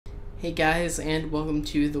Hey guys, and welcome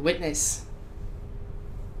to The Witness.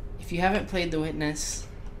 If you haven't played The Witness,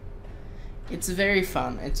 it's very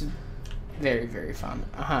fun. It's very, very fun.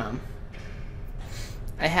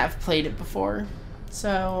 I have played it before,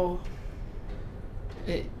 so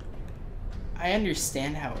I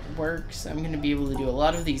understand how it works. I'm going to be able to do a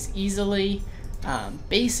lot of these easily.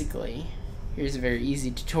 Basically, here's a very easy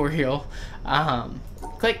tutorial.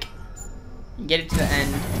 Click, get it to the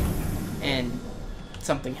end, and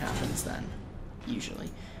something happens then, usually.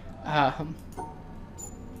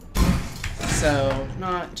 So,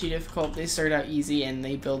 not too difficult. They start out easy and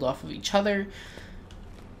they build off of each other.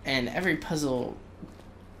 And every puzzle,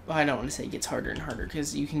 well, I don't want to say it gets harder and harder,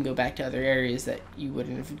 because you can go back to other areas that you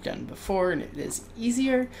wouldn't have done before and it is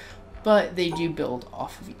easier, but they do build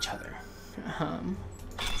off of each other.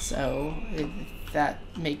 So, if that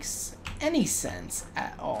makes any sense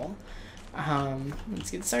at all, let's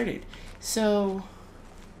get started. So,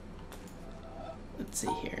 let's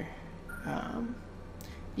see here.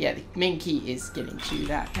 Yeah, the main key is getting to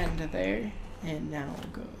that end there. And now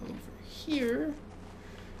we'll go over here.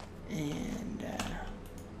 And,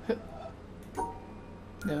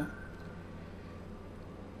 no.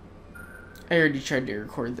 I already tried to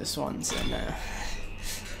record this once, and,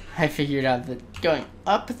 I figured out that going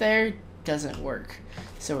up there doesn't work.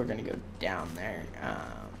 So we're gonna go down there,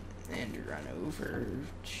 and run over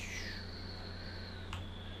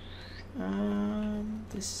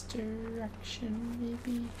this direction,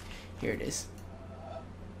 maybe. Here it is.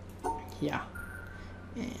 Yeah.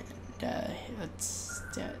 And let's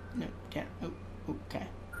no, down. Oh, okay.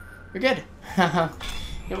 We're good.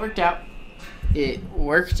 It worked out. It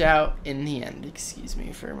worked out in the end. Excuse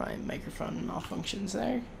me for my microphone malfunctions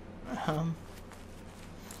there. And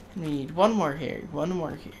we need one more here,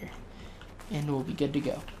 and we'll be good to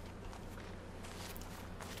go.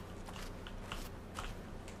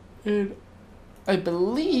 And I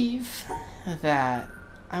believe that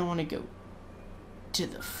I want to go to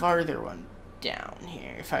the farther one down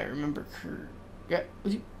here, if I remember there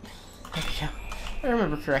we go. If I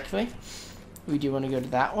remember correctly. We do want to go to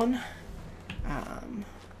that one.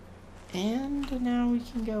 And now we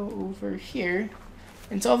can go over here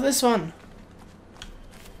and solve this one.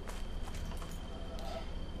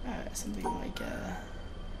 Something like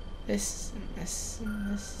this and this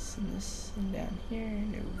and this and this and down here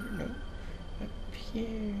and over, no, up here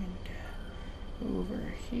and over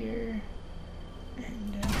here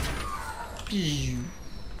and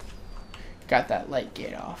got that light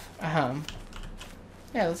gate off. Yeah,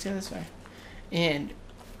 let's go this way. And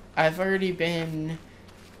I've already been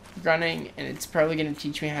running, and it's probably going to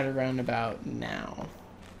teach me how to run about now.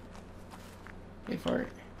 Wait for it.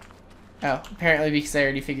 Oh, apparently because I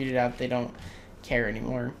already figured it out, they don't care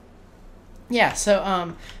anymore. Yeah,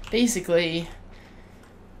 so, basically,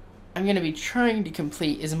 I'm going to be trying to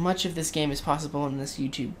complete as much of this game as possible in this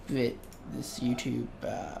YouTube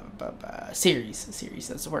series,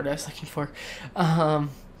 that's the word I was looking for,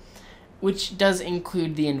 which does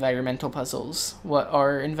include the environmental puzzles. What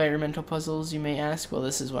are environmental puzzles, you may ask? Well,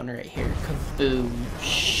 this is one right here. Kaboom.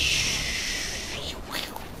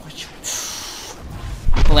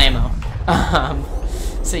 Blammo.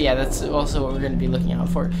 So yeah, that's also what we're going to be looking out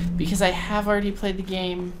for. Because I have already played the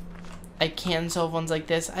game, I can solve ones like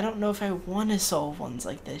this. I don't know if I want to solve ones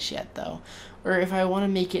like this yet, though. Or if I want to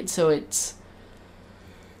make it so it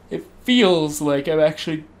feels like I'm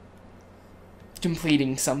actually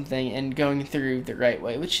completing something and going through the right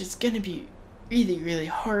way, which is going to be really, really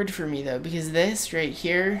hard for me, though, because this right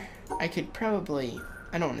here, I could probably,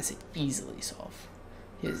 I don't want to say easily solve,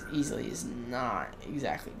 because easily is not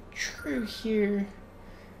exactly true here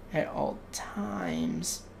at all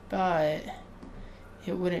times, but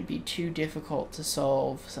it wouldn't be too difficult to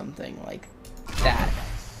solve something like that.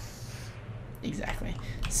 Exactly.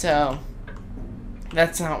 So,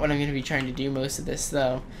 that's not what I'm going to be trying to do most of this,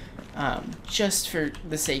 though. Just for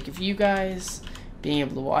the sake of you guys being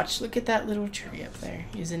able to watch. Look at that little tree up there.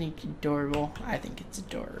 Isn't he adorable? I think it's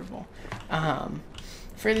adorable.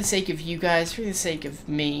 For the sake of you guys, for the sake of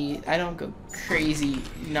me, I don't go crazy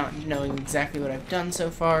not knowing exactly what I've done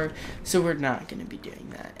so far, so we're not going to be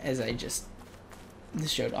doing that, as I just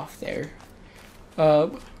showed off there.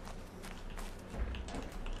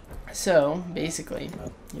 So, basically,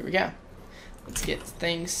 here we go. Let's get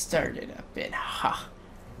things started. Up and ha.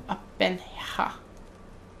 Up and ha.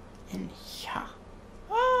 And ha.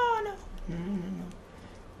 Oh, no.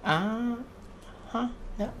 No.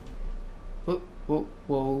 No. Whoa, whoa,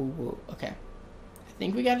 whoa, whoa. Okay. I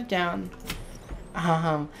think we got it down.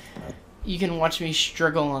 You can watch me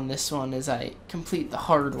struggle on this one as I complete the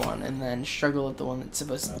hard one, and then struggle at the one that's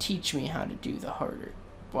supposed to teach me how to do the harder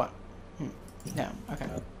one. No, okay.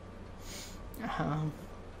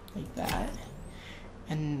 Like that.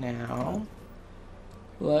 And now,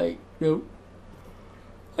 like, nope.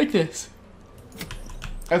 Like this.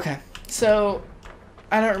 Okay, so,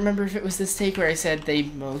 I don't remember if it was this take where I said they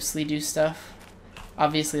mostly do stuff.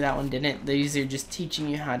 Obviously that one didn't. These are just teaching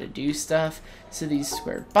you how to do stuff. So these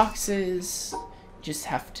square boxes, just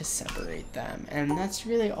have to separate them. And that's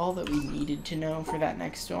really all that we needed to know for that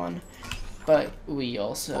next one. But we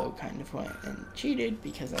also kind of went and cheated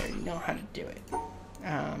because I already know how to do it.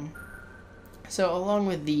 So along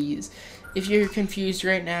with these, if you're confused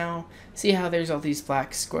right now, see how there's all these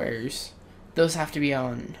black squares? Those have to be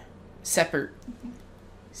on separate,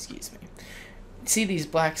 excuse me. See these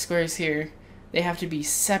black squares here? They have to be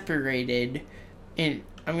separated in,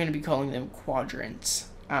 I'm going to be calling them quadrants,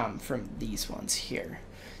 from these ones here.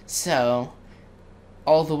 So,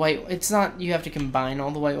 all the white, it's not, you have to combine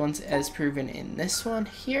all the white ones as proven in this one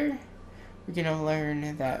here. We're going to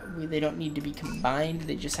learn that they don't need to be combined,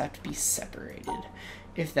 they just have to be separated.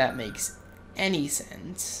 If that makes any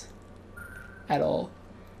sense at all.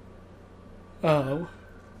 Oh.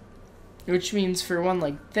 Which means for one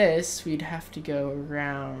like this, we'd have to go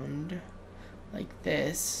around like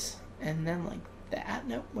this, and then like that.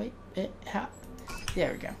 No, wait, there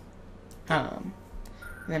we go.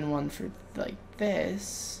 Then one for like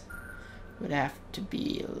this would have to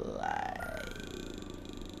be like,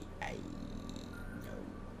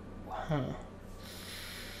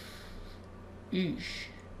 Eesh.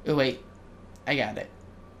 Oh wait, I got it.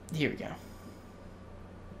 Here we go.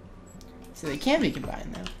 So they can be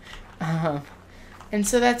combined though. And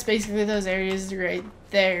so that's basically those areas right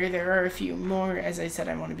there. There are a few more. As I said,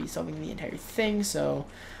 I want to be solving the entire thing, so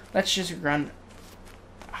let's just run.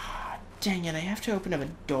 Dang it, I have to open up a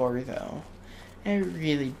door though. I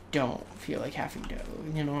really don't feel like having to.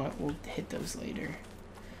 You know what, we'll hit those later.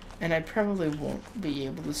 And I probably won't be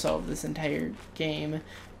able to solve this entire game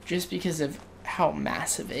just because of how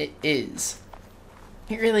massive it is.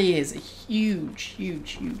 It really is a huge,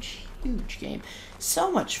 huge, huge, huge game.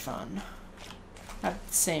 So much fun. At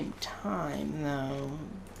the same time, though,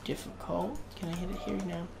 difficult. Can I hit it here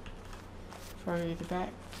now? Farther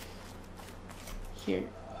back. Here.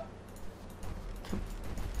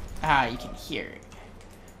 Ah, you can hear it.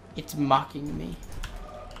 It's mocking me.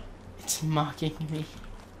 It's mocking me.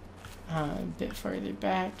 A bit farther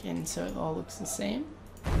back, and so it all looks the same.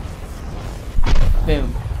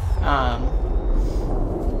 Boom.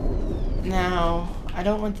 Now, I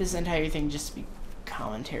don't want this entire thing just to be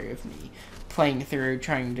commentary of me playing through,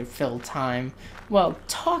 trying to fill time while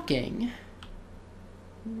talking.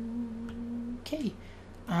 Okay.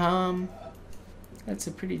 That's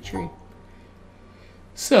a pretty tree.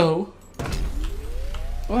 So,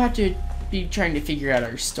 we'll have to be trying to figure out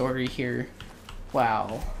our story here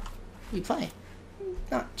while we play.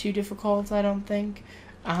 Not too difficult, I don't think.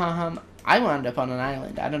 I wound up on an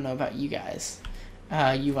island. I don't know about you guys.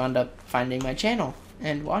 You wound up finding my channel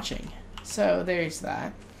and watching. So there's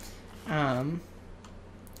that. The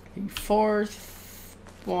fourth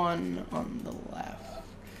one on the left.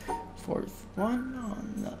 Fourth one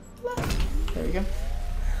on the left. There we go.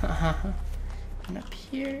 And up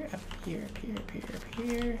here, up here, up here, up here, up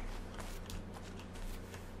here.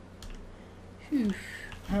 Whew.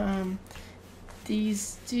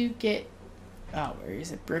 These do get, oh, where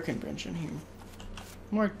is it? Broken branch in here.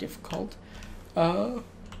 More difficult. So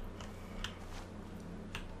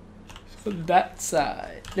that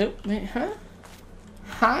side. Nope, wait, huh?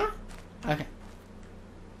 Huh? Okay.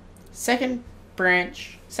 Second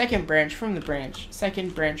branch from the branch.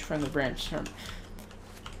 Second branch from the branch.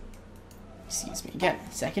 Excuse me again.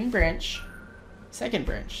 Second branch. Second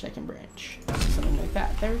branch. Second branch. Something like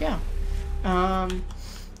that. There we go.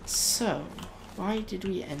 So, why did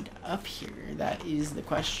we end up here? That is the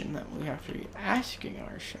question that we have to be asking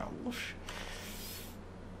ourselves.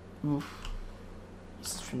 Oof.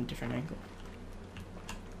 This is from a different angle.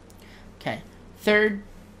 Okay. Third,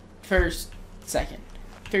 first, second.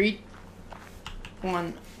 3,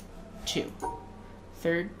 1, 2.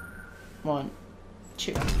 Third, 1,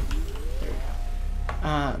 2. There we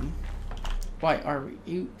go. Why are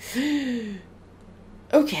we?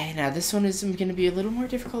 Okay, now this one is going to be a little more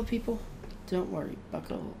difficult, people. Don't worry,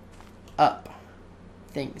 buckle up.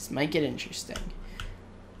 Things might get interesting.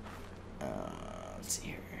 Let's see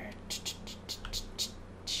here.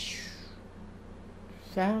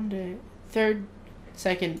 Found it. Third,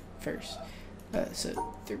 second, first.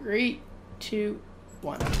 So 3, 2,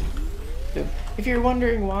 1. Boom. If you're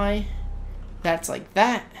wondering why that's like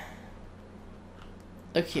that,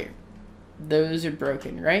 look here. Those are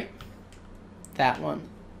broken, right? That one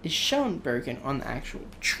is shown broken on the actual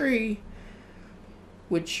tree,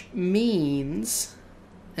 which means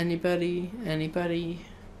anybody,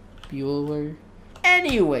 Bueller.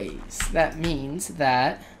 Anyways, that means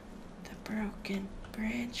that the broken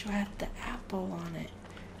bridge had the apple on it.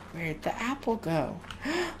 Where'd the apple go?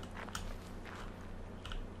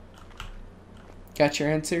 Got your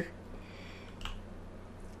answer?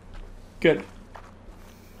 Good.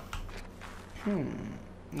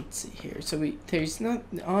 Let's see here. So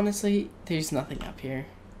honestly, there's nothing up here.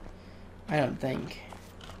 I don't think.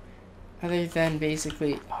 Other than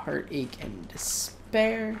basically heartache and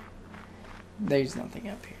despair, there's nothing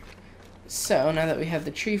up here. So now that we have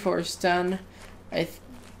the tree forest done, I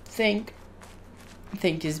think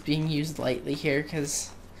is being used lightly here,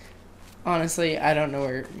 because honestly, I don't know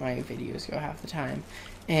where my videos go half the time.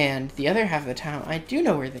 And the other half of the time, I do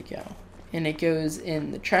know where they go. And it goes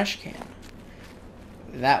in the trash can.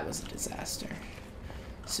 That was a disaster.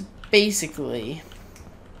 So basically,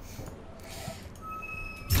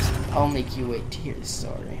 I'll make you wait to hear the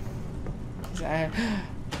story.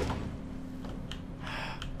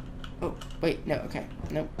 Oh, wait, no, okay.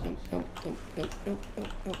 Nope.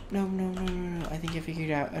 No. I think I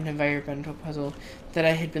figured out an environmental puzzle that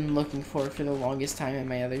I had been looking for the longest time in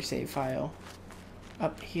my other save file.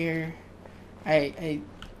 Up here, I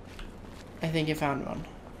think I found one.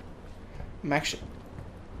 I'm actually,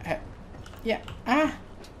 yeah,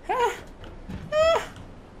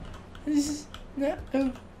 this is, no,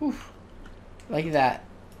 oh, oof. Like that.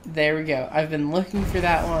 There we go. I've been looking for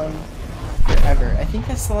that one forever. I think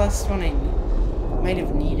that's the last one I might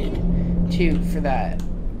have needed, too, for that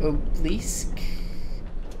obelisk,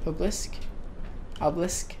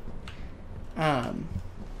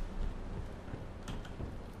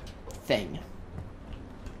 thing.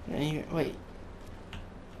 Wait.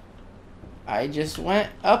 I just went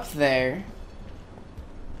up there.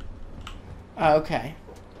 Okay.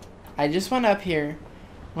 I just went up here,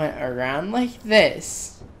 went around like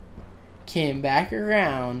this, came back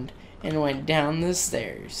around, and went down the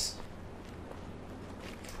stairs.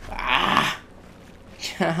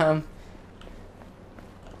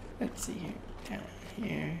 Let's see here. Down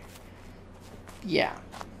here. Yeah.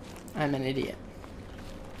 I'm an idiot.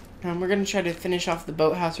 We're going to try to finish off the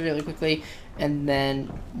boathouse really quickly, and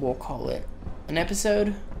then we'll call it an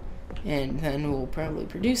episode, and then we'll probably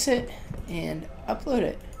produce it and upload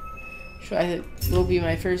it. So it will be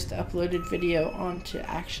my first uploaded video onto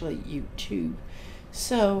actually YouTube.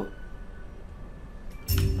 So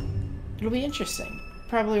it'll be interesting.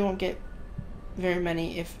 Probably won't get very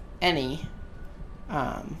many, if any,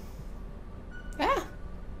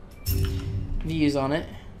 views on it.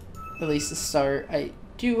 At least to start. I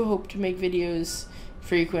do hope to make videos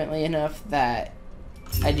frequently enough that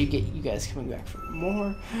I do get you guys coming back for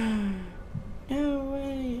more. No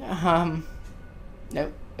way.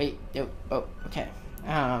 Nope. Wait. Nope. Oh, okay.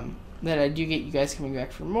 That I do get you guys coming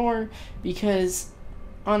back for more, because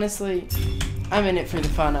honestly, I'm in it for the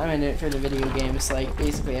fun. I'm in it for the video games, like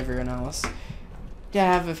basically everyone else. To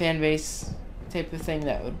have a fan base type of thing,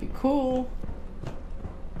 that would be cool,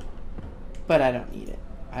 but I don't need it.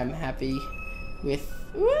 I'm happy with,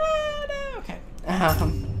 okay.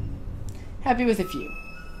 Happy with a few.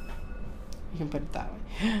 You can put it that way.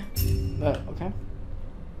 But okay.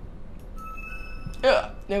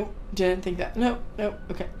 No, didn't think that. No,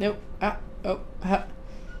 okay, no.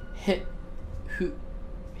 Hit, who,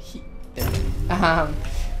 he. There.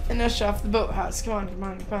 Finish off the boathouse. Come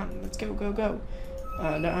on. Let's go. Don't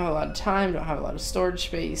have a lot of time. Don't have a lot of storage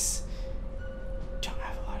space.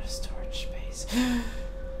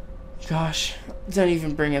 Gosh, don't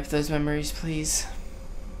even bring up those memories, please.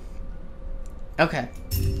 Okay,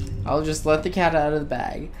 I'll just let the cat out of the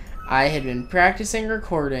bag. I had been practicing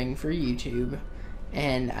recording for YouTube,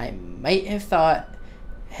 and I might have thought,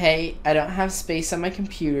 hey, I don't have space on my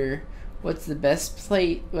computer. What's the best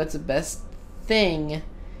thing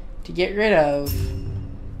to get rid of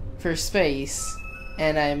for space?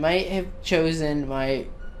 And I might have chosen my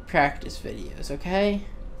practice videos, okay?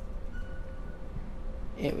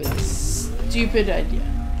 It was a stupid idea.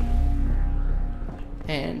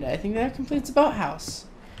 And I think that completes the boathouse,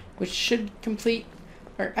 which should complete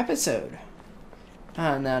our episode.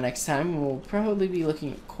 Now next time we'll probably be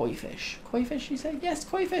looking at koi fish. Koi fish, you said? Yes,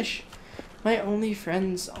 koi fish. My only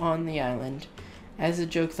friends on the island. As a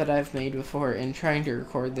joke that I've made before in trying to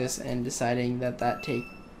record this and deciding that take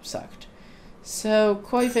sucked. So,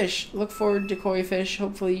 koi fish. Look forward to koi fish.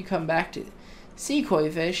 Hopefully you come back to see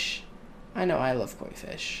koi fish. I know I love koi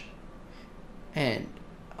fish. And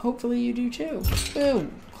hopefully you do too.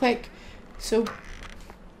 Boom. Click. So,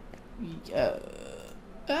 no.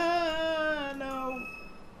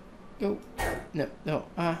 Oh, no, no,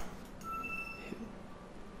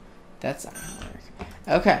 that's not gonna work.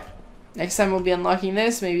 Okay, next time we'll be unlocking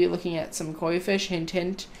this, maybe looking at some koi fish, hint,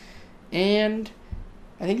 hint, and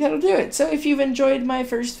I think that'll do it. So if you've enjoyed my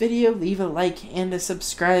first video, leave a like and a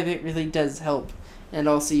subscribe. It really does help, and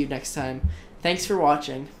I'll see you next time. Thanks for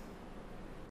watching.